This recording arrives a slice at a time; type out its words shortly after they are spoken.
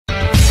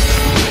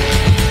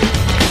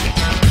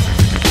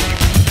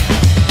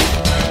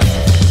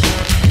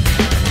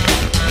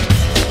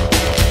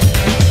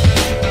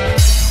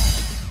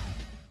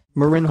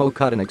Mourinho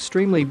cut an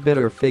extremely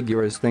bitter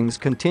figure as things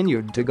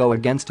continued to go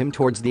against him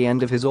towards the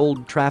end of his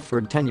Old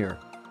Trafford tenure.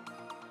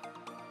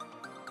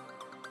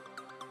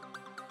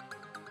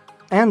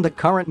 And the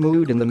current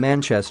mood in the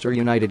Manchester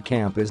United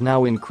camp is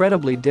now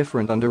incredibly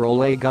different under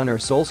Ole Gunnar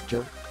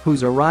Solskjaer,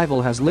 whose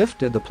arrival has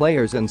lifted the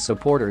players and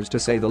supporters to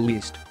say the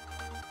least.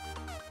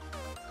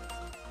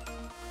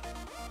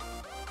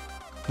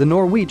 The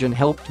Norwegian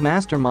helped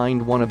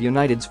mastermind one of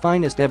United's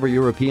finest ever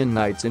European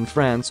nights in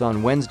France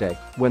on Wednesday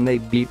when they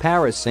beat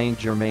Paris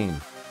Saint-Germain.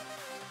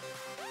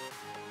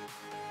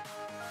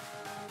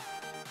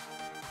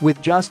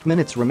 With just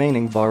minutes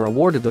remaining, VAR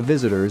awarded the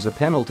visitors a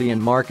penalty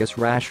and Marcus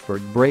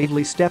Rashford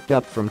bravely stepped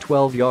up from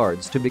 12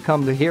 yards to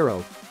become the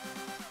hero.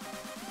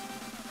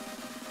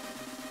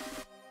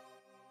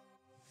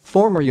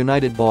 Former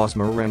United boss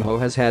Mourinho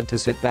has had to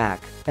sit back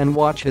and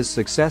watch his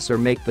successor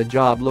make the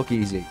job look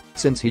easy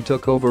since he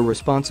took over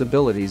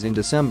responsibilities in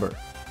December.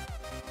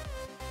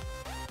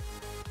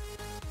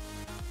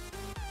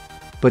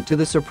 But to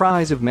the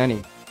surprise of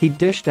many, he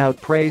dished out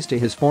praise to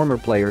his former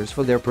players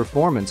for their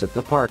performance at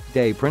the Parc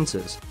des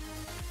Princes.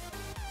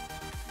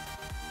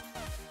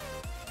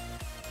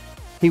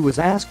 He was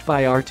asked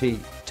by RT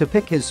to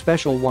pick his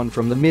special one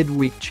from the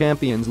midweek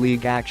Champions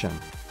League action.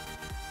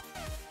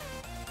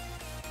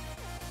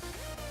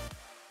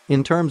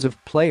 In terms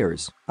of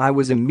players, I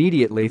was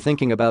immediately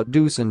thinking about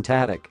Dusan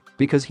Tadic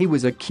because he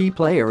was a key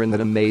player in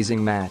that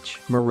amazing match,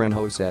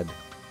 Mourinho said.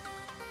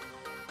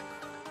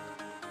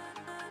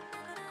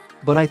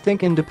 But I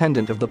think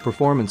independent of the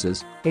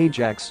performances,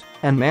 Ajax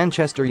and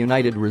Manchester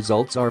United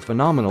results are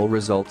phenomenal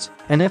results,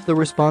 and if the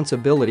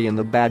responsibility in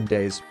the bad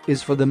days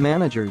is for the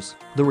managers,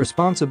 the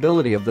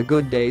responsibility of the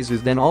good days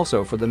is then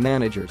also for the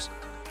managers.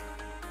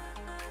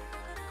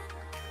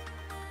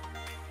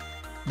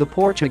 The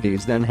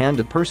Portuguese then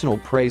handed personal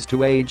praise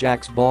to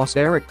Ajax boss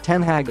Erik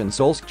Hag and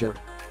Solskjaer.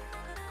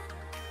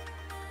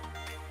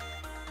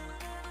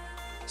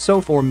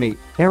 "So for me,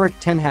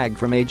 Erik Hag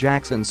from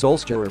Ajax and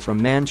Solskjaer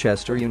from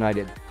Manchester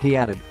United," he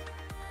added.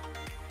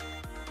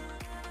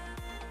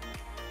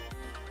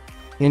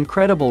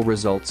 Incredible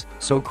results,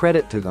 so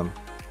credit to them.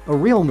 A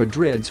Real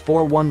Madrid's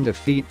 4-1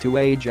 defeat to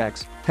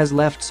Ajax has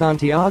left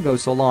Santiago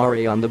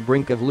Solari on the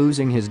brink of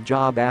losing his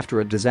job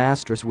after a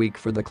disastrous week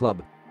for the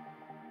club.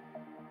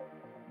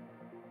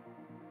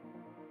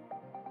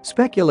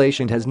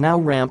 Speculation has now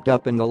ramped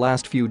up in the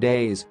last few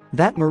days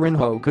that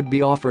Mourinho could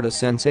be offered a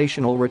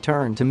sensational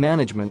return to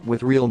management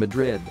with Real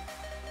Madrid.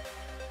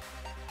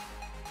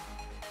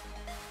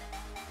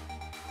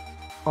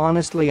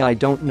 "Honestly, I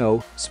don't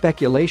know,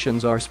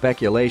 speculations are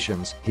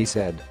speculations," he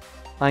said.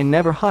 "I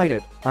never hide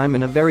it, I'm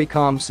in a very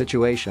calm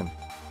situation.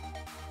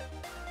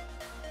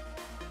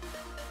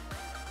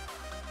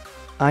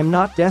 I'm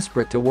not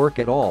desperate to work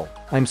at all,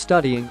 I'm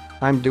studying,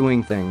 I'm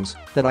doing things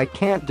that I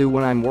can't do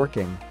when I'm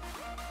working.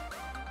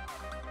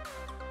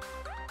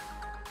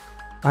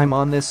 I'm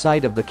on this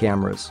side of the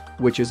cameras,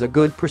 which is a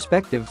good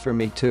perspective for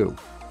me too.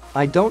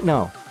 I don't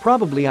know,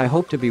 probably I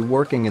hope to be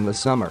working in the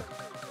summer.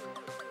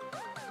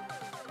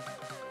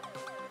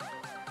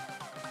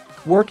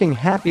 Working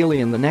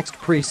happily in the next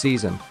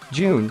pre-season,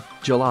 June,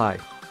 July.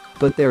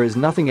 But there is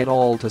nothing at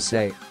all to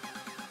say.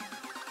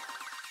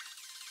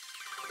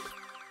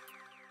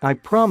 I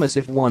promise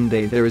if one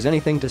day there is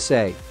anything to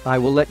say, I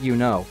will let you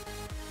know."